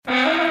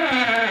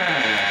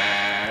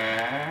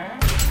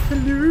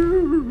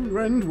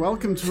and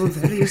welcome to a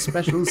very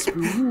special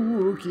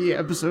spooky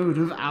episode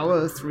of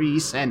Our 3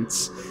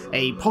 Cents,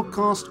 a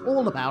podcast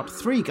all about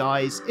three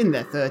guys in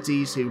their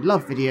 30s who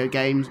love video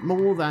games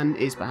more than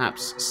is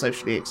perhaps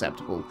socially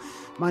acceptable.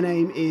 My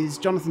name is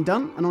Jonathan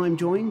Dunn, and I'm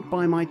joined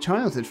by my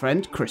childhood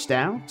friend, Chris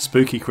Dow.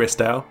 Spooky Chris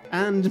Dow.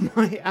 And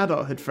my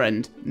adulthood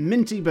friend,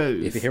 Minty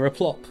Booth. If you hear a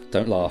plop,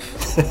 don't laugh.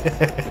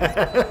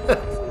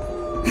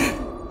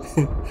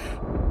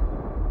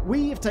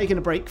 We have taken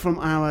a break from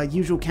our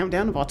usual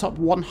countdown of our top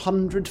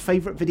 100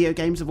 favourite video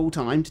games of all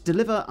time to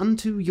deliver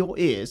unto your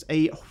ears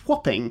a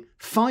whopping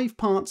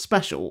 5-part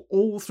special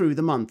all through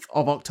the month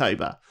of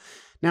October.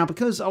 Now,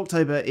 because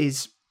October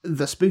is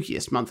the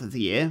spookiest month of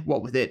the year,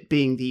 what with it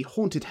being the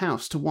haunted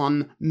house to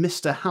one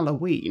Mr.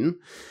 Halloween,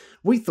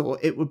 we thought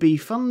it would be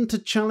fun to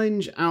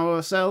challenge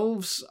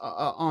ourselves,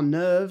 our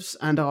nerves,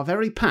 and our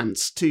very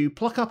pants to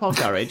pluck up our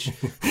courage,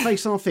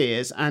 face our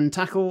fears, and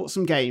tackle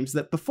some games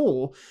that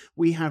before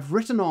we have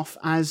written off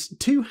as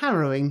too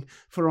harrowing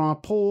for our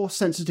poor,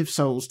 sensitive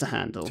souls to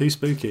handle. Too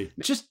spooky.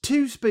 Just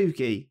too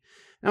spooky.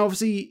 Now,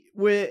 obviously,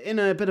 we're in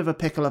a bit of a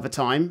pickle of a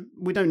time.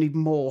 We don't need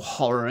more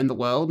horror in the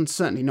world, and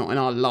certainly not in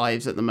our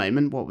lives at the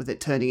moment, what with it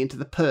turning into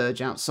the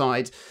purge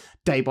outside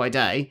day by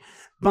day.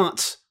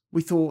 But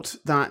we thought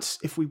that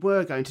if we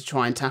were going to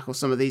try and tackle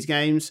some of these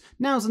games,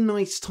 now's a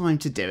nice time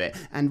to do it,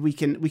 and we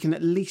can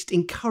at least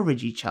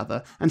encourage each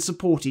other and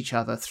support each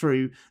other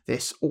through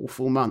this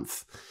awful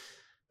month.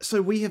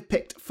 So we have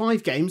picked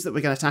 5 games that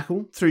we're going to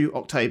tackle through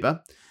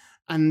October,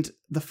 and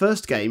the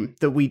first game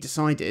that we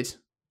decided,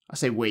 I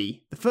say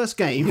we, the first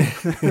game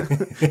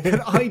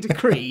that I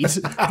decreed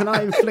and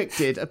I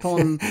inflicted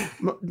upon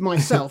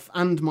myself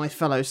and my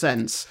fellow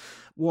Cents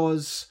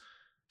was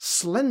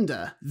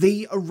Slender,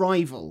 The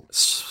Arrival.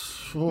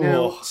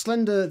 Now,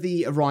 Slender,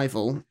 The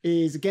Arrival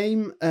is a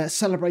game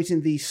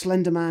celebrating the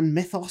Slender Man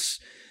mythos,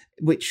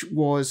 which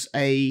was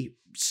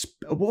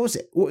what was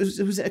it?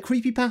 Was it a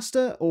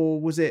creepypasta,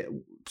 or was it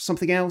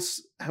something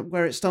else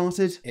where it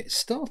started? It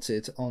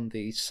started on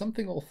the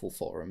Something Awful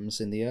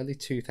forums in the early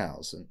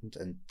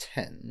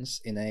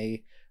 2010s in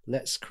a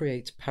Let's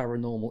Create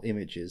Paranormal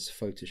Images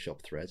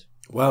Photoshop thread.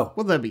 Well,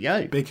 there we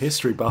go. Big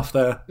history buff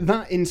there.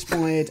 That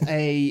inspired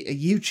a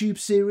YouTube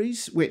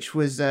series, which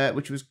was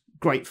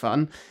great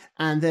fun,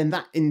 and then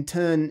that in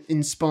turn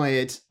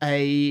inspired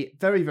a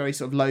very, very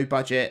sort of low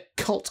budget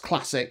cult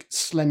classic,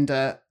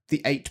 Slender,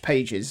 The 8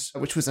 Pages,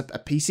 which was a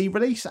PC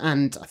release,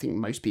 and I think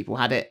most people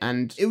had it,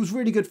 and it was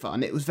really good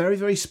fun. It was very,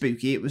 very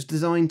spooky. It was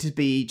designed to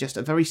be just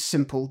a very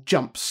simple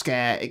jump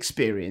scare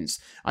experience.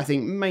 I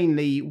think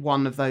mainly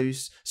one of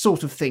those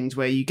sort of things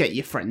where you get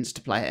your friends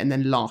to play it and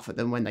then laugh at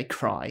them when they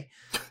cry.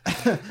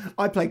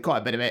 I played quite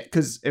a bit of it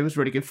because it was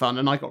really good fun,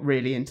 and I got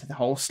really into the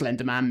whole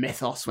Slender Man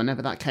mythos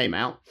whenever that came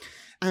out.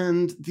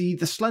 And the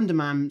Slender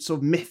Man sort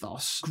of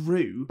mythos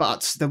grew,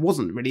 but there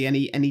wasn't really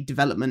any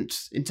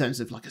development in terms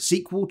of like a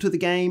sequel to the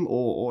game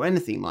or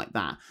anything like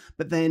that.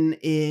 But then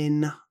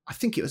in, I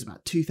think it was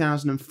about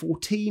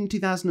 2014,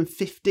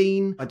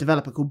 2015, a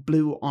developer called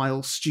Blue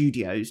Isle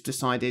Studios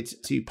decided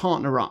to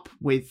partner up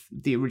with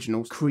the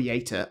original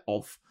creator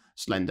of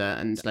Slender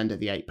and Slender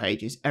the 8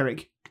 Pages,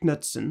 Eric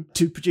Knudsen,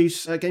 to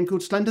produce a game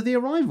called Slender the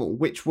Arrival,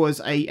 which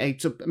was a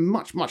sort of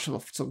much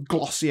sort of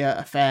glossier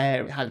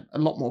affair. It had a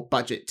lot more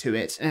budget to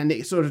it, and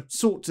it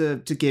sought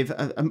to give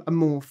a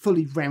more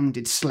fully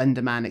rounded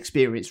Slender Man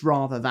experience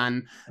rather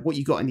than what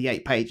you got in the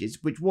 8 Pages,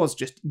 which was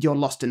just you're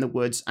lost in the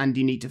woods and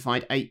you need to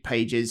find 8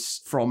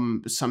 pages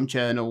from some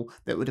journal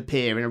that would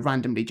appear in a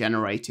randomly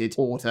generated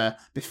order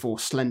before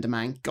Slender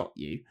Man got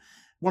you.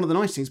 One of the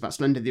nice things about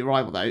Slender the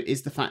Arrival, though,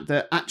 is the fact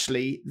that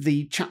actually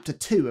the Chapter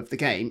 2 of the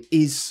game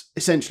is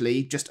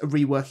essentially just a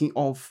reworking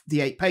of the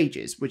 8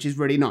 Pages, which is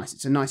really nice.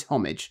 It's a nice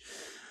homage.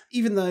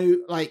 Even though,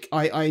 like,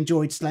 I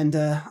enjoyed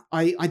Slender,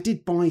 I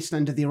did buy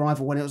Slender the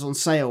Arrival when it was on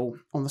sale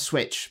on the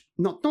Switch,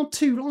 not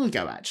too long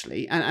ago,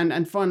 actually,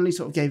 and finally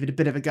sort of gave it a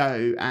bit of a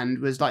go and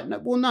was like, no,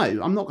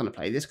 I'm not going to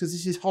play this because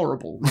this is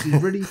horrible.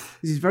 This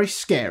is very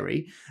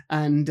scary,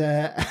 and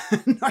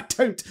I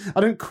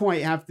don't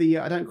quite have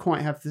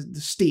the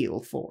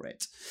steel for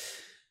it.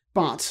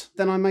 But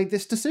then I made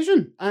this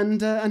decision,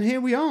 and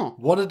here we are.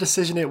 What a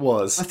decision it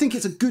was. I think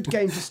it's a good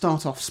game to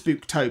start off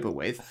Spooktober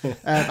with.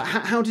 But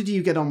how did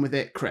you get on with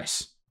it,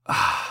 Chris?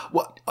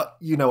 What? I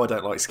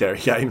don't like scary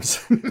games.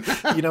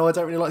 I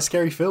don't really like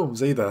scary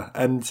films either.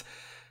 And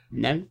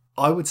no,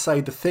 I would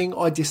say the thing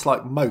I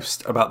dislike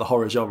most about the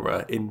horror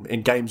genre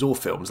in games or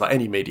films, like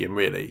any medium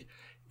really,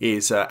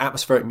 is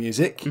atmospheric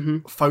music,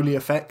 Foley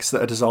effects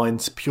that are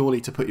designed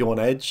purely to put you on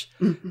edge,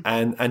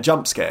 and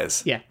jump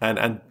scares. Yeah.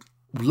 And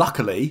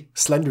luckily,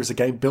 Slender is a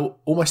game built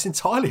almost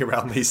entirely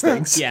around these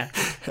things. Yeah.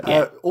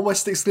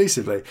 Almost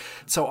exclusively.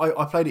 So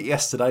I played it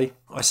yesterday.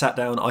 I sat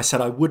down. I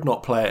said I would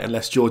not play it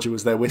unless Georgia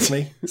was there with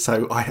me.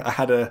 So I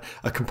had a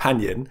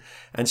companion,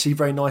 and she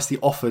very nicely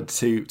offered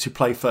to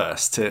play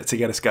first to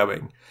get us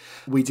going.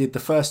 We did the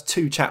first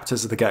 2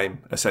 chapters of the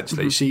game,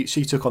 essentially. She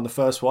took on the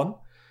first one,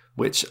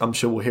 which I'm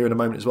sure we'll hear in a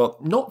moment as well.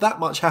 Not that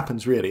much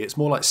happens really. It's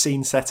more like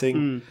scene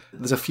setting.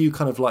 There's a few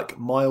kind of like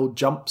mild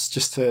jumps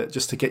just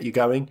to get you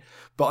going.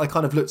 But I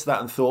kind of looked at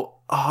that and thought,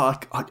 I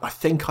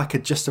think I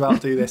could just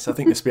about do this. I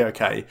think this will be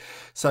okay.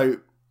 So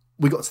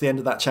we got to the end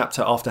of that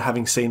chapter after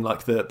having seen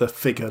like the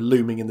figure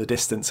looming in the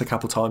distance a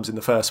couple of times in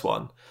the first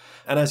one.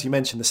 And as you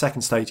mentioned, the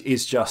second stage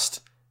is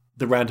just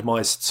the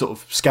randomised sort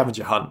of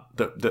scavenger hunt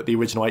that the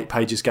original 8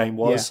 pages game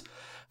was,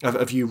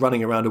 of you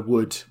running around a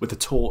wood with a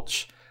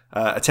torch,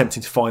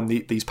 attempting to find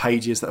these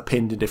pages that are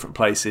pinned in different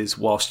places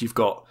whilst you've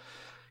got,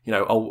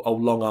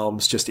 old long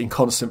arms just in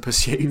constant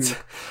pursuit.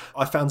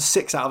 I found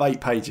 6 out of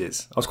 8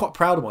 pages. I was quite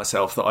proud of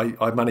myself that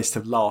I managed to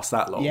last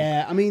that long.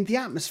 Yeah, I mean, the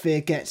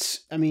atmosphere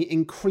gets,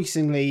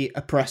 increasingly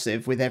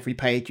oppressive with every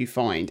page you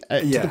find,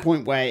 to the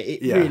point where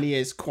it really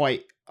is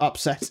quite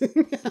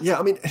upsetting. Yeah,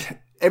 I mean,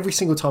 every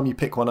single time you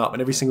pick one up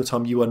and every single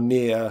time you are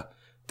near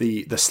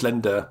the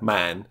Slender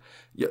Man,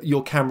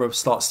 your camera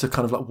starts to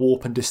kind of like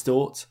warp and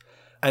distort.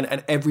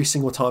 And every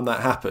single time that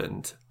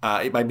happened,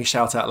 it made me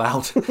shout out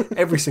loud.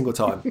 Every single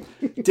time.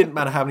 It didn't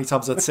matter how many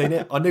times I'd seen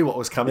it. I knew what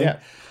was coming. Yeah.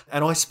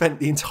 And I spent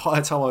the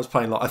entire time I was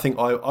playing, I think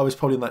I was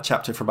probably in that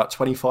chapter for about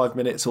 25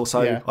 minutes or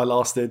so. I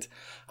lasted.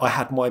 I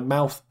had my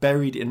mouth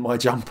buried in my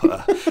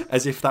jumper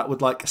as if that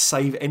would like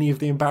save any of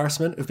the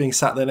embarrassment of being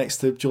sat there next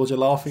to Georgia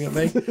laughing at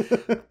me.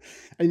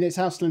 And it's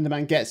how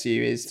Slenderman gets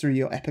you is through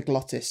your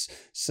epiglottis.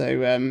 So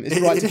it's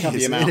right to cover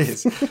your mouth. It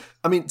is.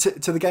 I mean,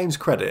 to the game's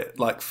credit,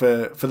 like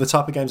for the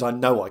type of games I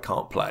know I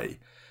can't play,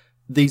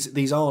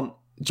 these aren't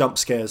jump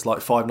scares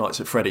like Five Nights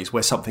at Freddy's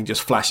where something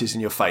just flashes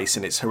in your face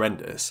and it's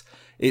horrendous.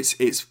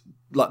 It's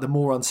like the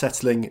more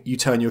unsettling you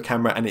turn your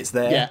camera and it's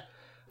there. Yeah.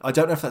 I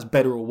don't know if that's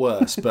better or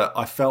worse, but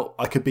I felt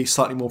I could be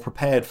slightly more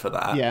prepared for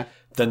that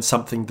than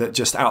something that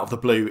just out of the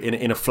blue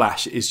in a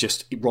flash is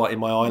just right in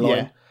my eye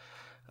line.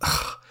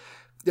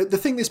 Yeah. The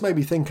thing this made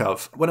me think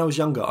of, when I was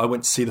younger, I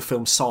went to see the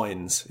film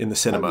Signs in the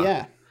cinema. Oh,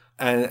 yeah.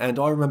 And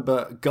I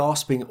remember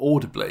gasping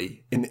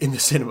audibly in the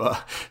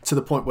cinema to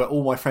the point where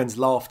all my friends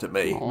laughed at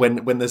me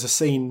when there's a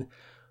scene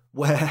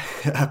where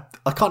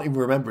I can't even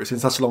remember. It's been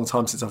such a long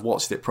time since I've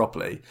watched it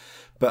properly.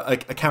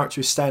 But a character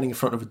is standing in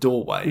front of a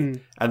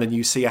doorway and then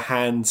you see a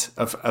hand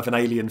of an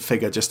alien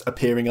figure just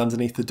appearing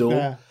underneath the door.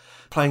 Yeah.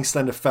 Playing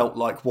Slender felt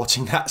like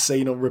watching that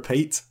scene on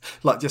repeat,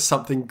 like just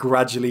something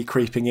gradually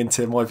creeping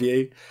into my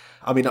view.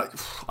 I mean, I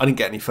didn't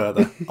get any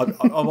further. I'm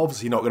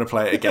obviously not going to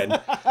play it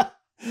again.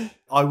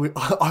 I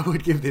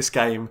would give this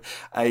game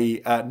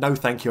a no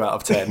thank you out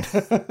of 10.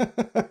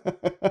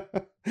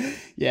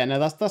 Yeah, no,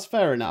 that's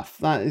fair enough.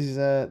 That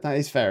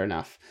is fair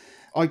enough.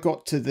 I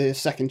got to the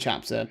second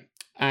chapter,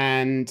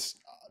 and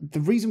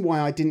the reason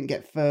why I didn't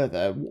get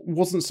further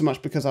wasn't so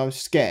much because I was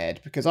scared,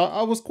 because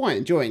I was quite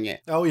enjoying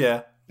it. Oh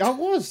yeah. I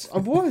was.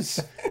 It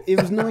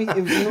was nice.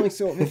 It was a nice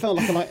sort of. It felt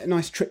like a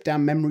nice trip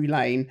down memory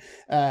lane.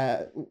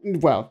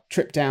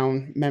 Trip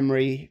down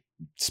memory,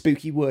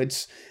 spooky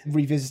woods,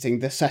 revisiting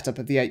the setup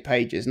of the 8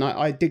 pages, and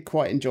I did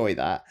quite enjoy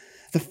that.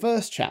 The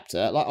first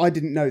chapter, I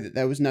didn't know that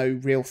there was no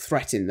real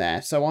threat in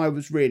there, so I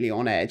was really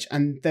on edge,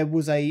 and there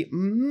was a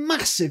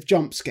massive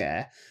jump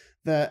scare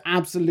that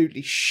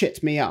absolutely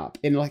shit me up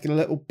in like a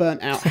little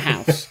burnt out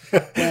house.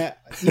 Where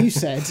you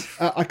said,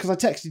 because I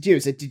texted you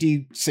and said, "Did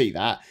you see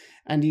that?"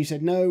 And you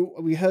said, "No,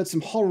 we heard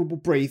some horrible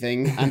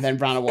breathing," and then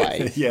ran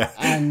away. Yeah.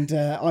 And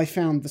I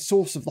found the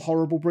source of the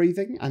horrible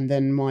breathing, and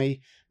then my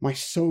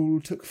soul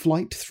took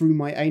flight through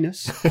my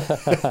anus.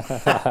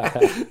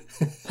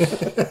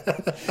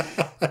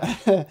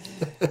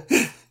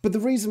 But the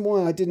reason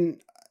why I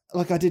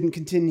didn't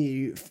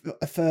continue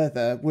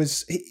further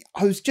was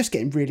I was just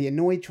getting really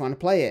annoyed trying to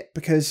play it,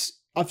 because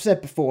I've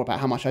said before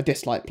about how much I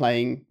dislike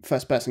playing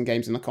first-person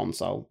games on the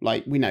console.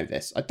 Like, we know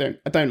this. I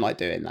don't like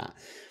doing that.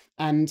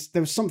 And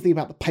there was something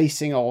about the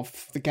pacing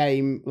of the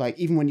game, like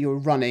even when you were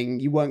running,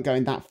 you weren't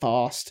going that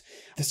fast.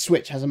 The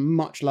Switch has a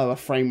much lower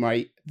frame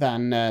rate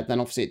than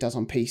obviously it does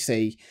on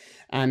PC.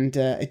 And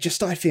it just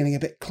started feeling a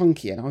bit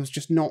clunky, and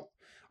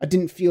I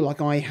didn't feel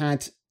like I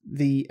had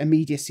the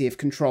immediacy of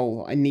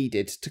control I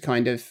needed to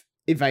kind of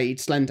evade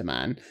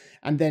Slenderman.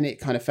 And then it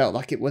kind of felt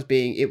like it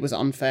was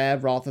unfair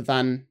rather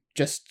than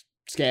just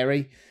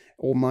scary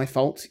or my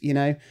fault,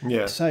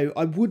 Yeah. So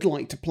I really would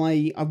like to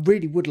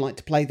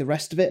play the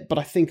rest of it, but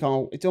I think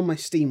it's on my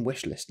Steam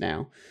wish list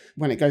now.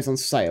 When it goes on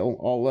sale,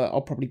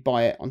 I'll probably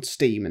buy it on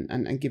Steam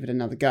and give it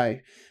another go.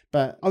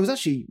 But I was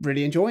actually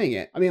really enjoying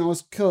it. I mean, I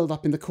was curled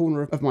up in the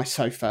corner of my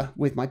sofa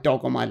with my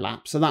dog on my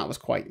lap, so that was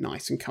quite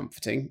nice and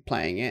comforting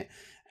playing it.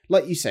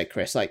 Like you said,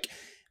 Chris, like,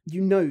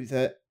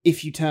 that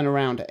if you turn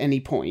around at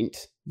any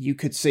point, you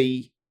could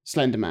see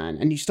Slenderman,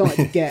 and you start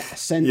to get a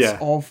sense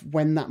of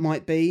when that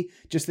might be.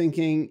 Just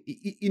thinking,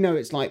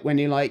 it's like when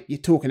you're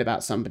talking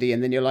about somebody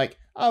and then you're like,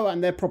 oh,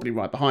 and they're probably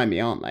right behind me,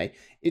 aren't they?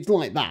 It's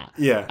like that.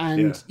 Yeah.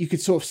 And you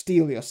could sort of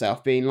steel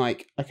yourself being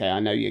like, okay, I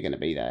know you're going to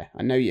be there.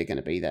 I know you're going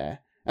to be there.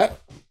 Oh,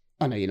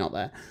 I know you're not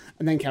there.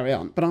 And then carry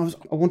on. But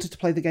I wanted to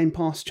play the game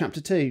past chapter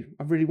 2.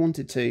 I really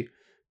wanted to,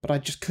 but I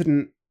just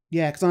couldn't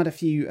Yeah, because I had a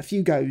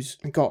few goes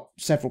and got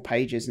several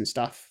pages and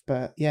stuff,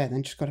 but yeah,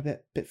 then just got a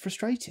bit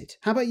frustrated.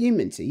 How about you,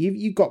 Minty?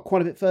 You got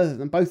quite a bit further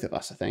than both of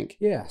us, I think.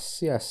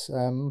 Yes.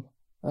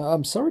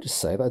 I'm sorry to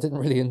say that I didn't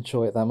really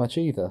enjoy it that much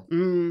either.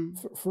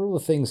 For all the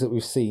things that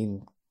we've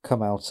seen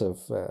come out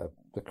of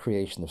the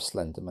creation of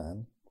Slender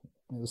Man,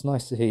 it was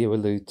nice to hear you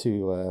allude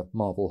to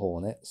Marble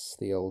Hornets,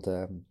 the old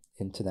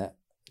internet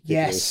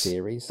video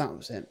series. That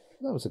was it.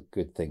 That was a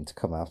good thing to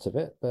come out of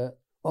it, but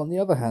on the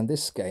other hand,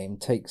 this game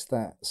takes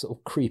that sort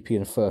of creepy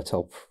and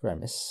fertile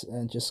premise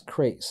and just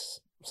creates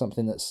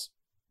something that's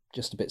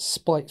just a bit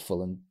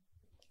spiteful, and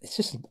it's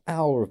just an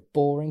hour of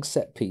boring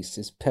set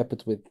pieces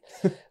peppered with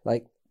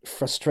like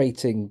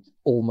frustrating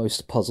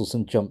almost puzzles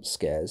and jump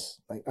scares.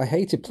 Like, I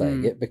hated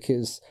playing it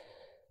because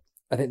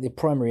I think the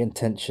primary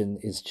intention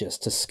is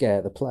just to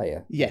scare the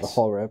player. Yes. The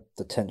horror,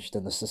 the tension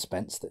and the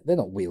suspense, they're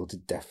not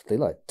wielded deftly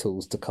like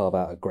tools to carve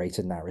out a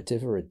greater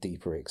narrative or a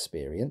deeper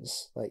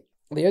experience. Like,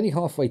 the only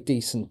halfway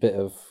decent bit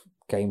of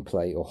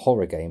gameplay or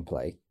horror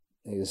gameplay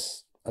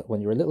is when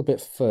you're a little bit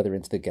further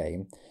into the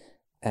game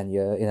and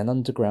you're in an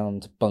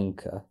underground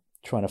bunker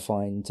trying to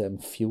find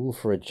fuel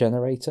for a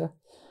generator.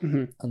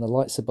 And the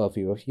lights above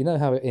you, you know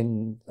how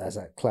there's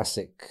that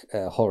classic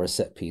horror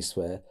set piece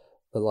where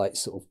the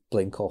lights sort of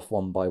blink off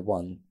one by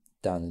one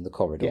down in the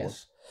corridor.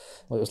 Yes.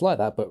 Well, it was like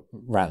that, but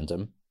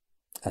random,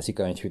 as you're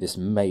going through this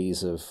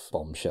maze of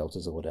bomb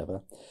shelters or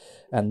whatever.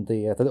 And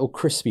the little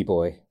crispy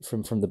boy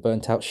from the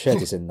burnt out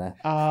shed is in there.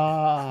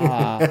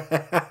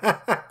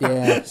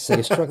 Yeah, so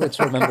you're struggling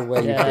to remember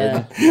where you've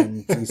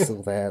been, and he's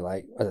still there,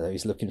 like, I don't know,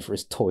 he's looking for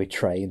his toy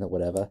train or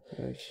whatever.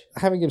 Gosh.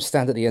 Having him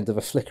stand at the end of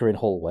a flickering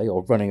hallway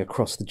or running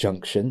across the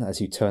junction as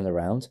you turn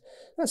around,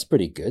 that's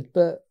pretty good,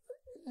 but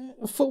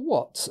for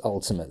what,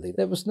 ultimately?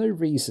 There was no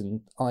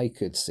reason I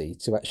could see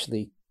to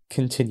actually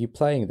continue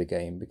playing the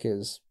game,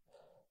 because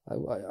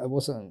I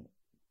wasn't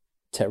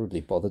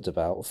terribly bothered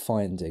about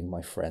finding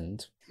my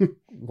friend.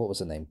 What was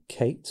her name?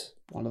 Kate?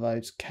 One of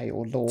those, Kate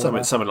or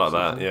Laura. Something like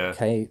that, yeah.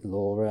 Kate,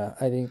 Laura,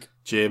 I think.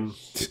 Jim.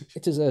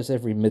 It deserves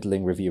every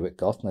middling review it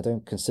got, and I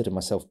don't consider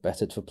myself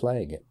bettered for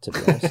playing it, to be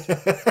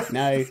honest.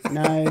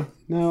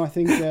 No, I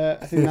think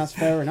that's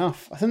fair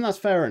enough.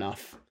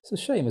 It's a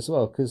shame as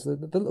well, because the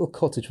little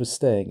cottage we're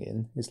staying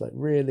in is like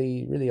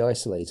really, really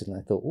isolated, and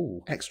I thought,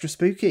 ooh. Extra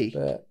spooky.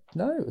 But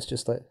no, it was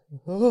just like,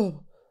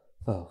 oh,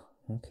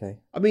 okay.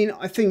 I mean,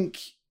 I think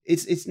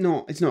it's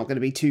not going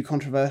to be too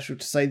controversial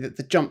to say that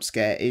the jump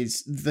scare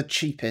is the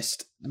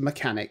cheapest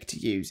mechanic to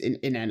use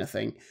in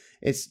anything.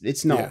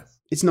 It's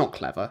not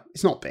clever.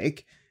 It's not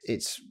big.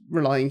 It's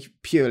relying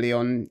purely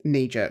on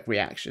knee-jerk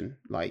reaction.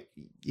 Like,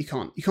 you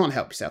can't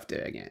help yourself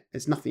doing it.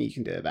 There's nothing you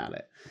can do about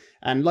it.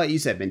 And like you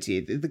said, Minty,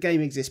 the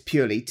game exists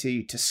purely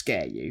to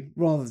scare you,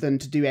 rather than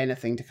to do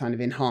anything to kind of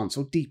enhance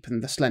or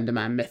deepen the Slender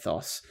Man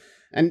mythos.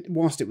 And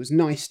whilst it was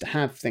nice to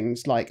have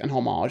things like an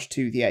homage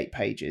to the 8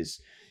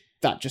 pages,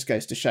 that just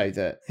goes to show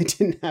that it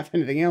didn't have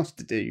anything else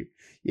to do.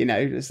 You know,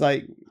 it's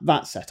like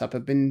that setup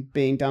had been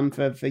being done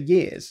for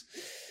years.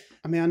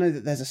 I mean, I know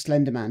that there's a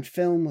Slender Man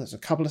film, there's a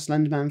couple of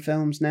Slender Man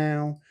films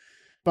now,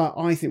 but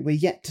I think we're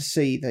yet to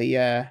see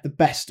the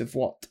best of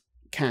what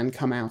can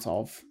come out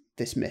of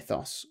this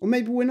mythos. Or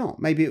maybe we're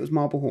not. Maybe it was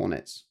Marble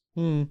Hornets.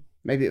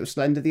 Maybe it was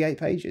Slender the 8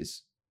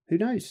 pages. Who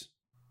knows?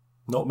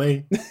 Not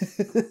me.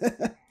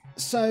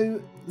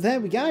 So,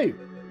 there we go.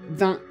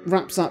 That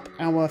wraps up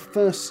our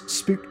first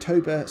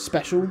Spooktober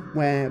special,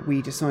 where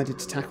we decided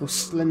to tackle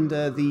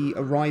Slender the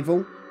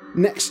Arrival.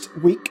 Next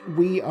week,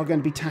 we are going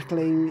to be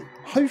tackling,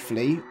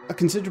 hopefully, a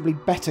considerably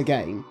better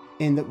game,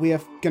 in that we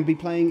are going to be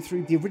playing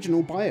through the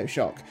original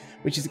BioShock,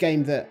 which is a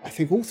game that I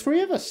think all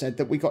three of us said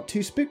that we got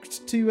too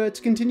spooked to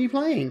continue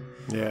playing.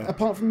 Yeah.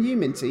 Apart from you,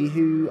 Minty,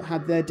 who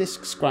had their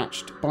disc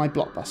scratched by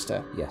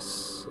Blockbuster.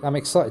 Yes. I'm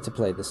excited to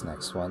play this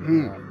next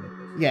one.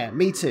 Yeah,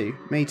 me too.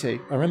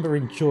 I remember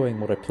enjoying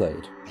what I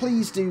played.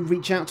 Please do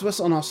reach out to us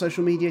on our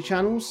social media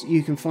channels.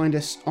 You can find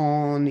us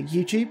on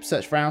YouTube,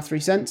 search for Our 3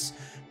 Cents.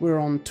 We're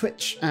on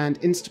Twitch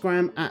and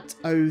Instagram at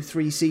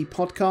O3C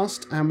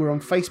Podcast, and we're on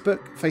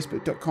Facebook,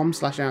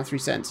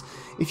 facebook.com/Our3Cents.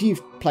 If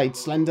you've played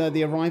Slender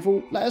the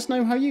Arrival, let us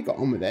know how you got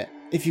on with it.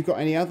 If you've got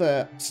any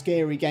other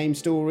scary game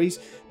stories,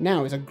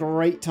 now is a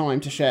great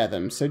time to share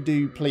them, so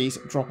do please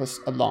drop us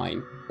a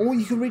line. Or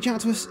you can reach out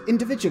to us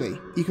individually.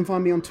 You can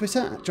find me on Twitter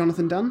at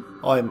Jonathan Dunn.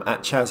 I'm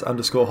at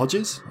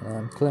Chaz_Hodges.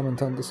 I'm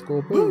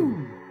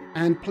Clement_Boo.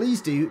 And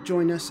please do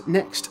join us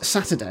next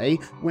Saturday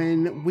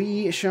when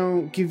we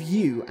shall give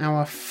you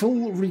our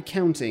full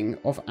recounting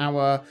of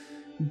our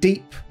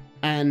deep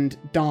and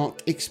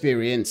dark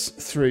experience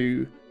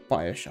through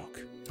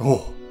BioShock.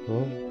 Oh.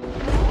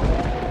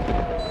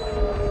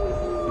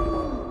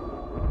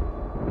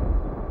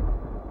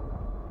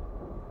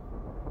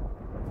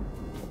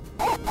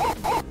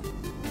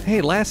 Hey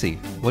Lassie,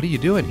 what are you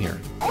doing here?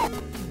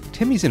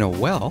 Timmy's in a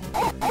well.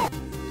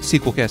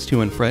 Sequelcast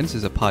 2 and Friends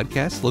is a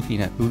podcast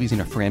looking at movies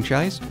in a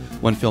franchise,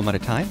 one film at a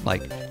time,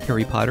 like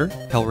Harry Potter,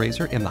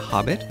 Hellraiser, and The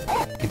Hobbit.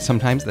 And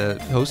sometimes the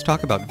hosts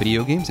talk about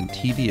video games and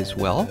TV as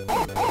well.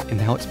 And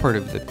now it's part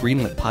of the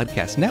Greenlit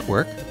Podcast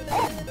Network.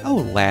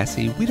 Oh,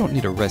 Lassie, we don't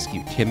need to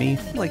rescue Timmy.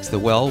 He likes the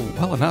well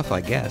enough,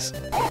 I guess.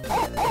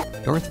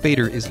 Darth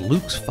Vader is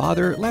Luke's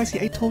father.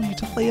 Lassie, I told you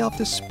to lay off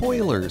the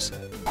spoilers.